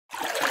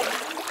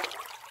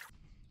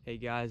Hey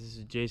guys, this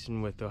is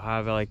Jason with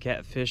Ohio Valley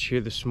Catfish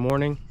here this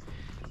morning.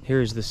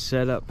 Here's the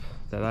setup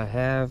that I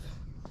have.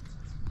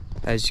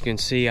 As you can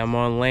see, I'm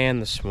on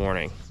land this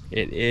morning.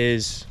 It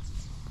is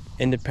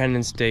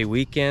Independence Day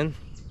weekend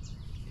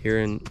here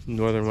in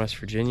northern West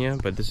Virginia,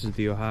 but this is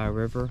the Ohio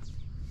River,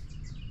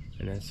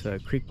 and it's a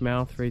creek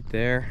mouth right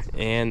there.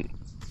 And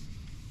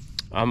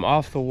I'm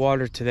off the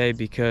water today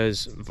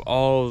because of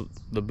all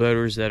the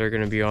boaters that are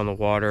going to be on the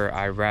water.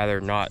 I'd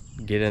rather not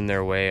get in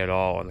their way at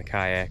all on the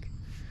kayak.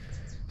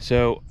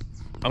 So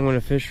I'm going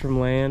to fish from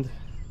land,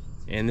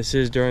 and this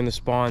is during the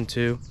spawn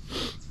too.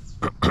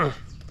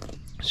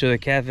 So the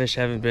catfish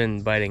haven't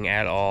been biting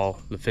at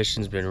all. The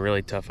fishing's been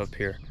really tough up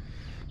here.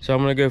 So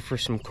I'm going to go for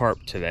some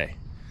carp today.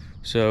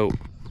 So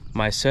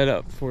my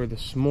setup for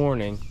this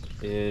morning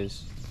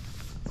is,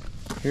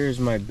 here's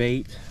my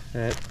bait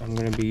that I'm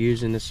going to be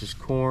using. This is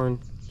corn,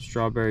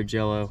 strawberry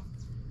jello,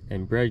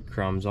 and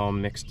breadcrumbs all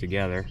mixed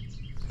together,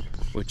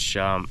 which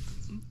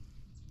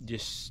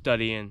just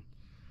studying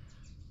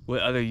what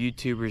other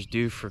YouTubers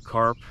do for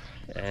carp,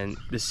 and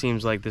this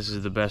seems like this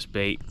is the best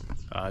bait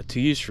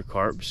to use for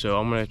carp, so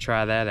I'm going to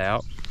try that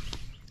out.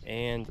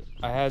 And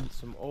I had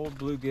some old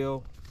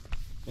bluegill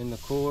in the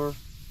cooler,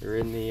 or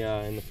in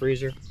the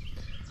freezer,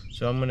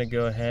 so I'm going to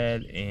go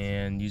ahead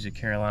and use a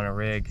Carolina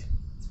rig,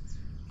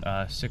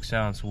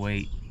 6-ounce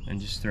weight, and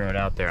just throw it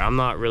out there. I'm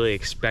not really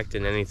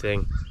expecting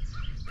anything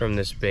from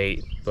this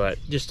bait, but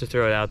just to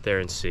throw it out there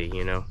and see,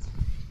 you know.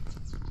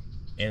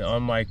 And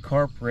on my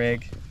carp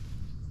rig,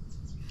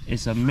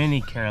 it's a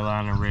mini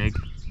Carolina rig.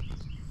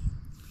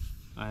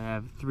 I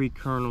have 3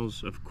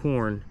 kernels of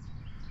corn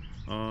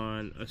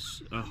on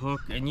a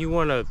hook, and you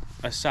want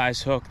a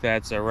size hook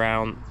that's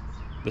around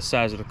the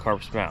size of the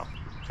carp's mouth.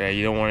 Okay,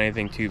 you don't want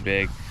anything too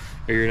big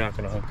or you're not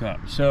going to hook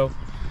up. So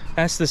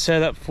that's the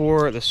setup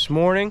for this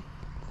morning.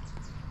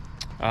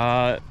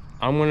 I'm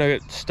going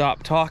to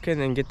stop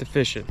talking and get to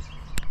fishing.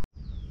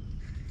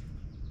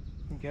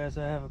 You guys,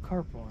 I have a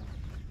carp on.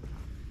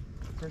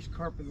 First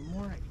carp of the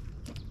morning.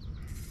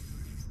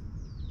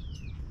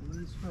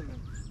 He's swimming.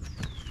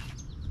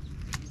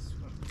 He's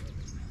swimming.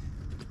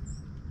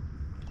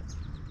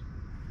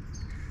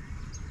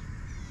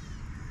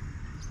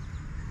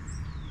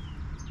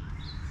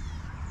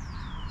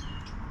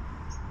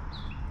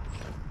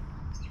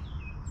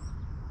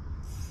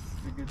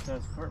 It's a good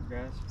sized carp,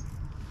 guys.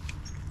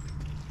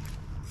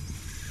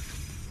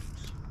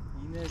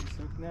 He knows he's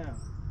hooked now.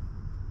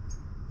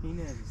 He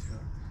knows he's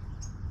hooked.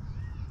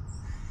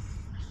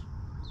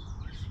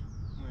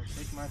 I'm gonna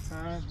take my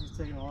time. He's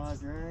taking a lot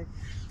of drag.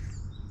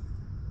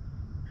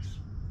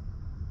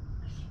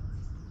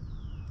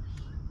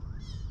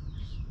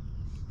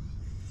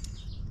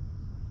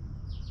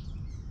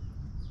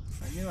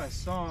 I knew I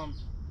saw him.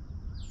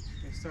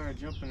 They started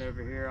jumping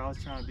over here. I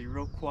was trying to be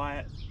real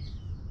quiet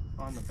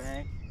on the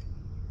bank,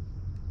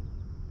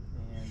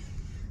 and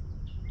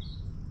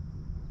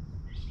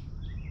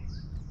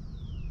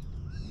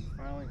he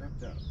finally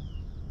hooked up.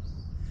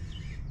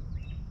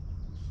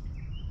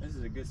 This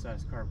is a good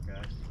sized carp,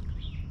 guys.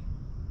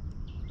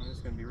 I'm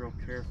just gonna be real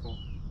careful.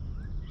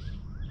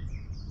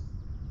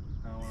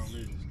 I don't want to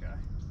lose this guy.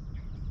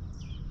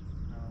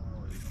 I don't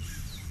want to lose him.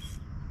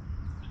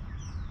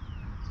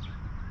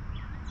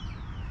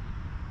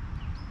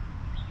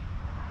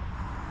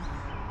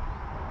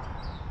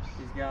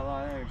 He's got a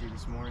lot of energy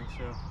this morning,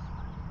 so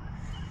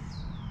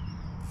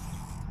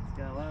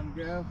gotta let him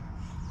go.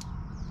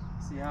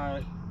 See how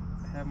I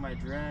have my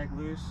drag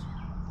loose,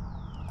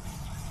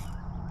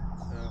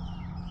 so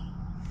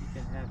he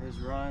can have his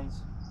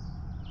runs.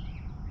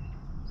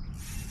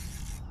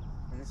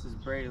 And this is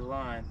braided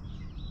line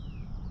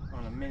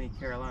on a mini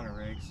Carolina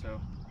rig,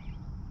 so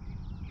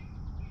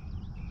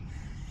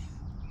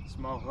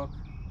small hook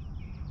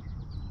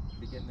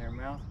to get in their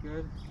mouth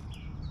good.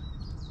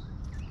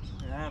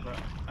 And I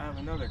have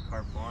another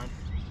carp on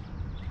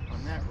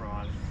that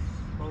rod.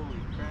 Holy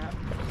crap.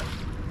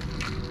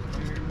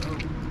 There it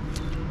goes.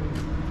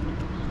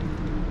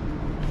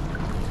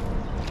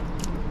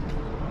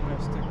 I'm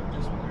gonna stick with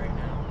this one right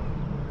now.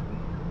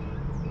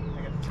 I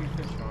got 2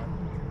 fish on.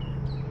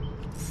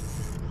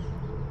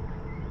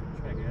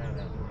 Try to get out of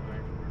that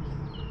line.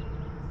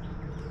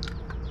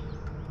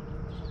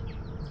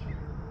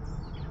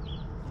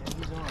 Yeah,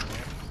 he's on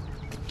there.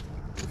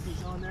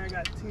 He's on there. I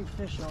got 2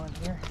 fish on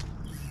here.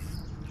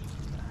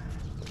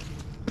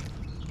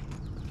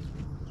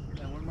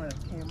 Might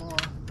have came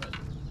off, but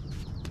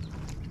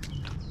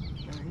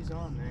no, he's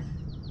on there.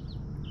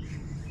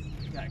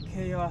 Got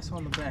chaos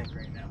on the bank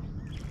right now.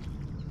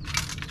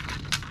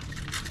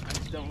 I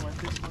just don't want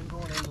this one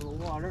going into the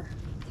water.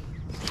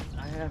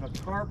 I have a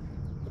carp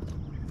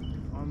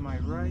on my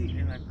right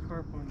and a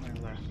carp on my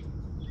left.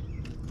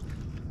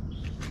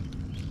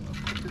 So I'll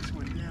put this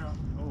one down.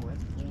 Oh,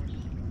 that's pulling.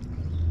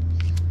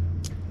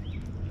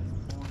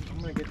 I'm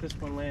gonna get this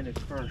one landed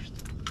first.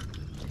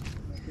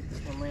 Get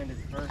this one landed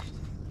first.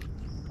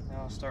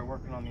 Now I'll start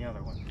working on the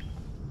other one.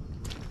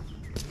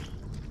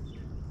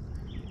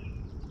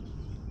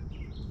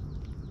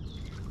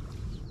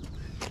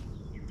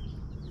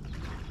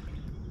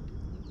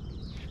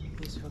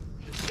 This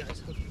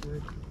guy's Looks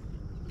good.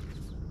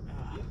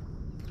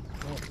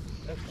 Oh,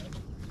 okay.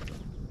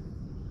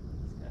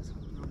 That's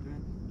real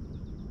good.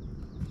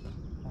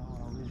 Oh,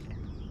 I'll lose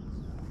him.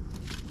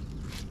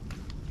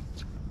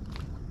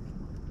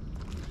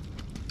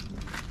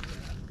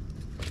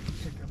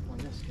 Pick up on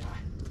this guy.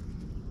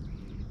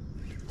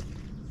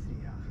 See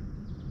how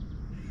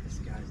this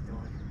guy's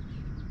doing.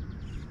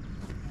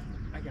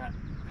 I got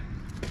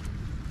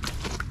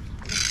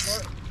this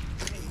part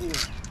right here.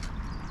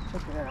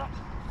 Check it out.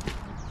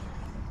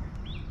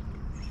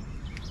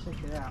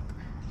 Check it out.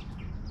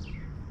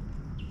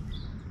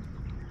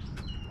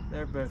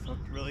 They're both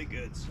looked really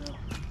good, so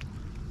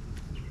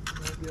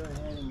we'll go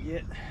ahead and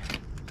get back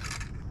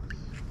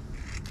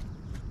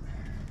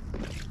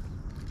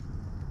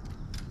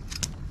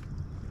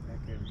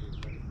over here,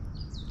 buddy.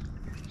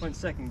 1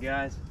 second,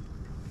 guys.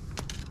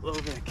 A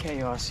little bit of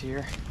chaos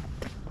here.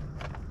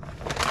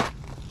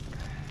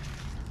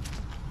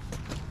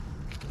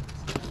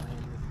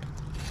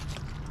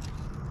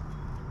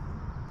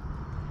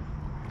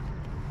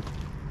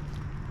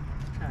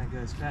 Trying to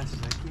go as fast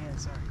as I can.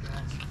 Sorry,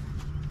 guys.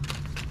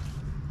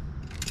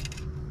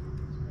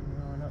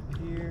 Going up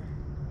here.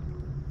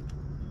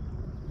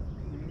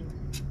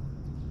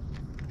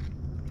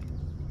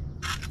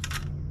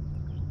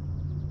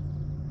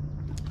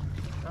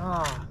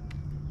 Ah,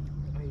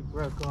 oh, he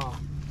broke off.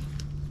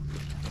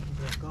 He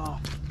broke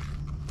off.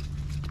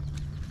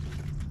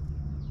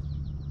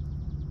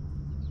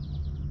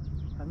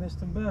 I missed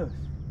them both.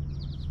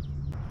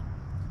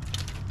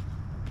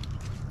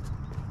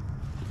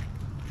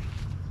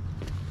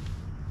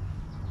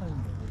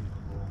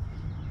 Unbelievable.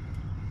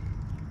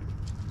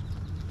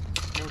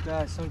 Well,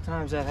 guys,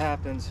 sometimes that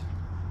happens.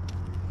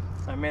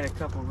 I made a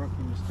couple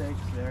rookie mistakes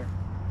there.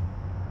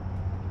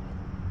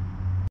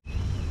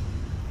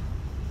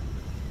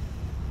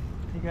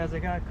 Hey guys, I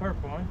got a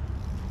carp on.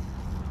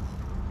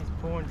 He's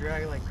pulling,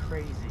 dragging like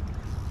crazy.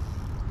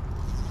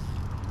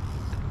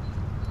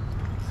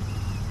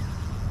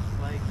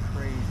 Like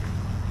crazy.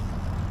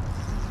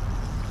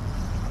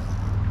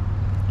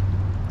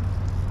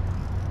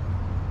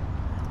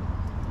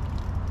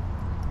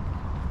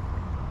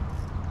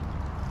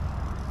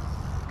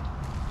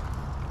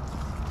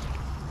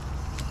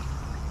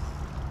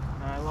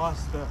 I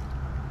lost the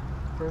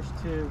first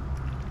two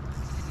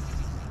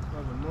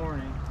of the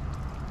morning.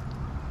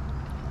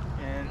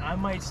 And I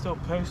might still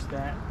post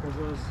that because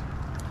it was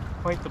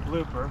quite the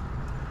blooper.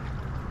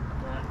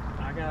 But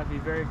I gotta be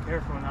very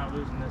careful not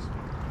losing this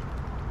one.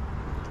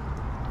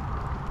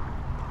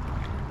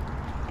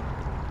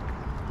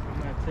 I'm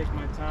gonna take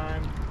my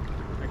time.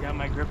 I got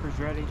my grippers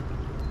ready.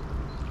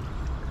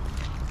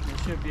 It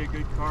should be a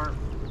good carp.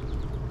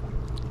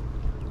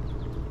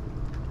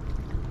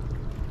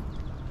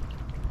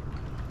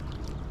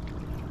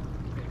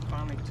 Okay,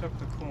 finally took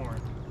the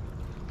corn.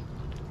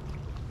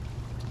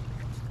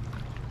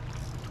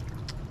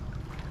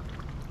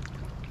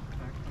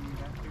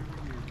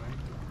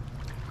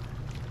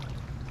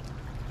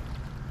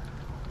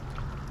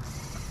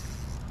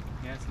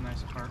 Yeah, it's a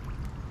nice carp.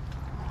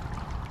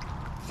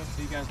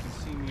 Hopefully you guys can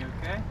see me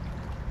okay.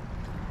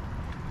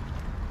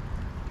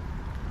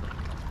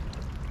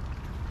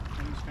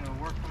 I'm just gonna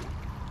work them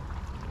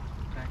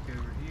back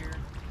over here.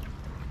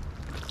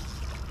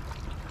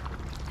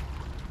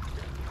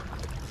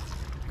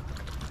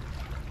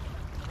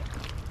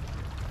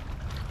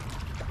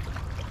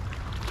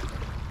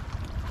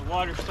 The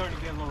water's starting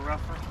to get a little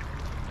rougher.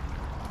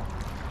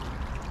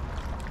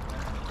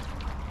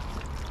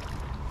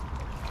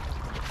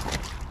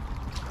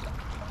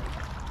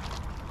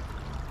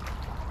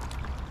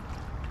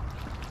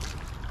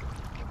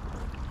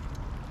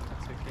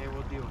 Okay,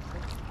 we'll deal with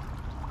it.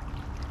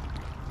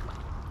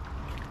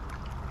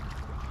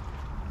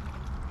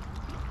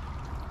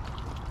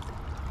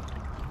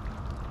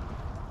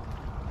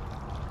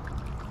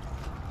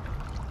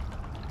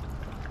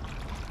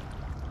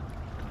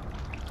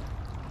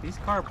 These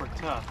carp are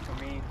tough.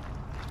 I mean,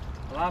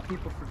 a lot of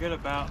people forget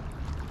about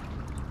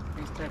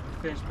these type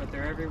of fish, but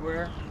they're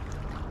everywhere,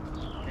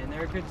 and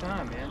they're a good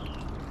time, man.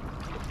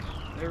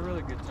 They're a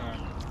really good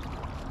time.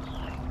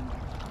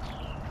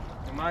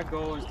 And my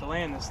goal is to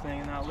land this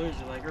thing and not lose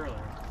it like earlier.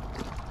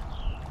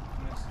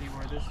 Let's see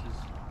where this is.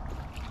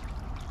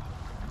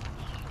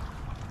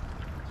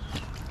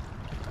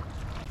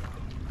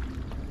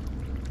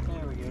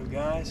 There we go,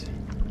 guys.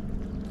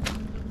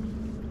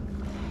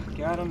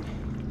 Got him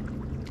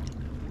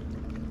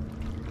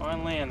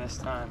on land this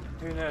time.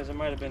 Who knows, it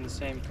might have been the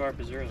same carp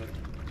as earlier.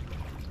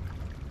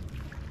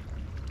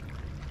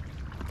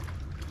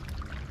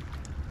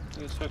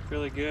 This hooked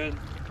really good.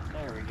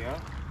 There we go.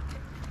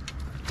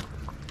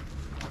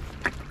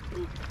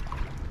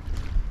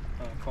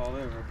 I'll fall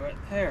over, but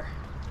there.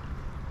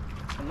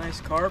 A nice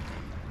carp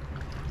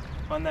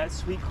on that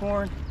sweet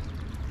corn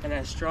and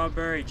that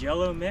strawberry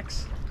jello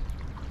mix.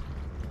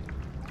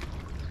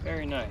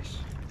 Very nice.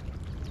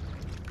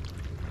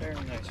 Very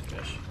nice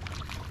fish.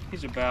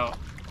 He's about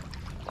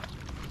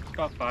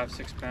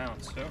 5-6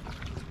 pounds, so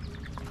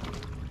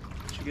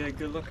should get a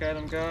good look at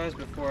him, guys,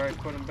 before I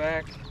put him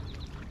back.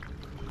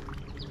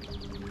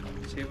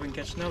 See if we can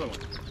catch another one.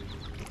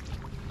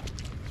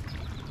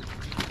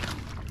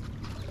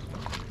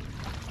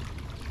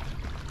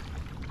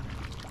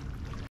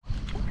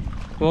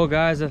 Well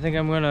guys, I think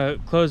I'm gonna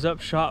close up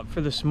shop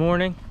for this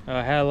morning.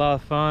 I had a lot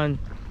of fun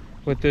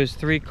with those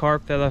 3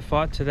 carp that I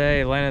fought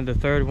today. I landed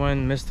the 3rd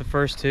one, missed the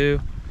first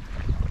 2,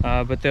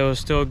 but there was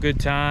still a good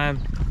time.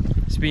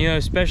 So, you know,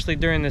 especially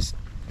during this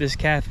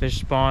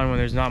catfish spawn when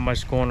there's not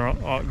much going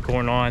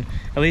on.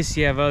 At least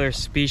you have other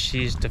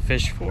species to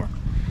fish for.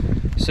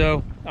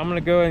 So I'm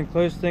gonna go ahead and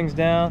close things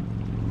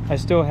down. I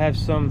still have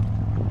some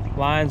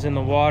lines in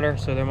the water,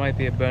 so there might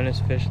be a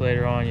bonus fish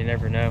later on, you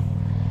never know.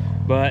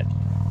 But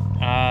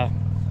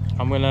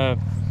I'm gonna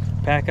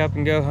pack up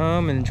and go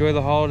home and enjoy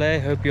the holiday.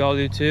 Hope you all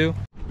do too.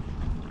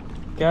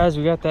 Guys,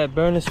 we got that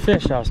bonus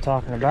fish I was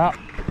talking about.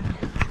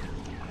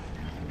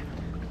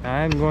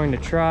 I'm going to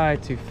try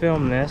to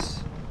film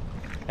this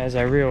as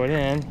I reel it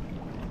in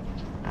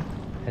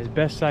as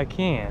best I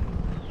can.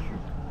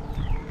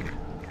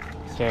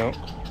 So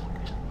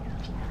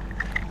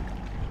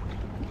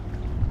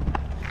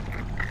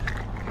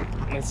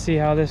let's see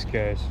how this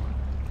goes.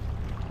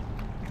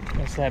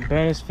 That's that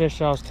bonus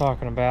fish I was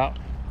talking about.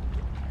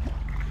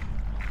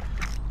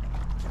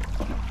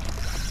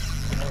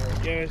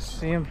 There he goes,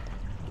 see him?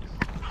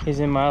 He's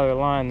in my other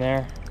line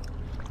there.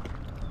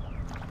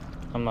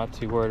 I'm not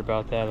too worried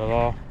about that at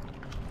all.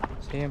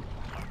 See him?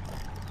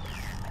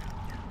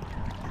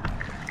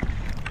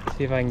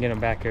 See if I can get him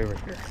back over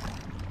here.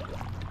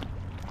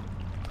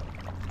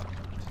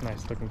 It's a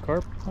nice looking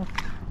carp. Huh?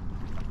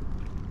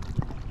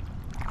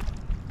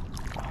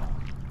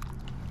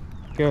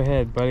 Go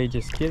ahead, buddy.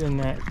 Just get in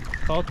that.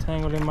 It's all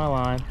tangled in my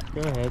line.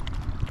 Go ahead.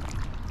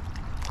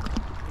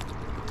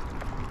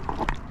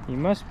 You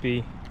must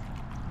be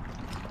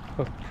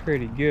hooked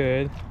pretty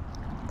good.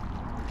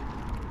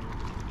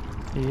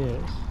 He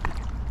is.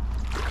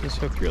 He's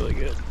hooked really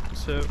good.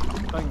 So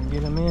if I can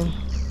get him in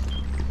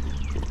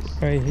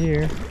right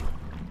here.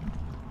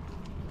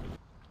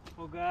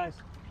 Well guys,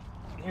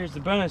 here's the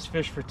bonus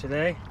fish for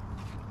today.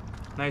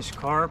 Nice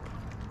carp.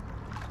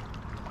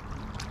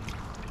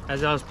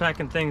 As I was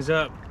packing things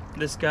up,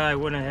 this guy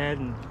went ahead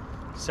and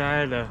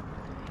decided to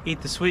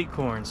eat the sweet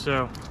corn.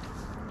 So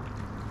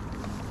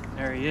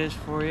there he is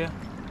for you.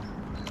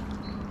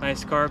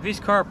 Nice carp. These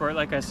carp are,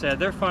 like I said,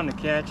 they're fun to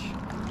catch,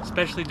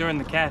 especially during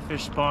the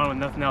catfish spawn with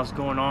nothing else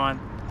going on.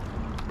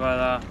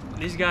 But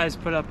these guys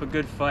put up a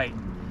good fight.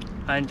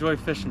 I enjoy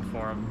fishing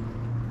for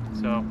them.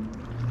 So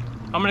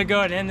I'm gonna go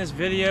ahead and end this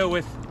video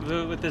with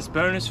this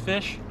bonus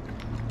fish.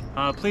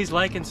 Please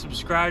like and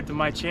subscribe to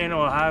my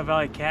channel, Ohio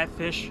Valley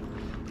Catfish,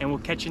 and we'll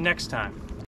catch you next time.